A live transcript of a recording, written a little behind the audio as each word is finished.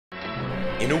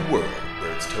In a world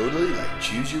where it's totally like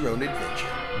choose your own adventure,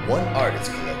 one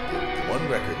artist collective and one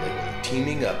record label are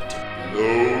teaming up to blow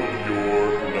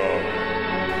your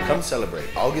mind. Come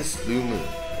celebrate August Blue Moon.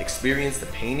 Experience the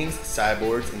paintings,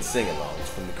 cyborgs, and sing-alongs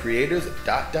from the creators of ...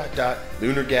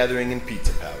 Lunar Gathering, and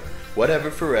Pizza Power.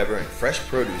 Whatever Forever and Fresh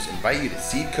Produce invite you to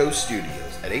Seedco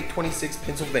Studios at 826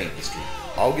 Pennsylvania Street,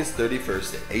 August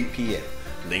 31st at 8 p.m.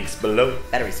 Links below.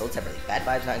 Batteries sold separately. Bad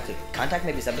vibes not included. Contact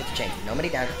may be subject to change. No money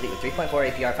down, complete with 3.4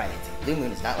 APR financing. Blue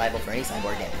Moon is not liable for any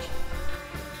cyborg damage.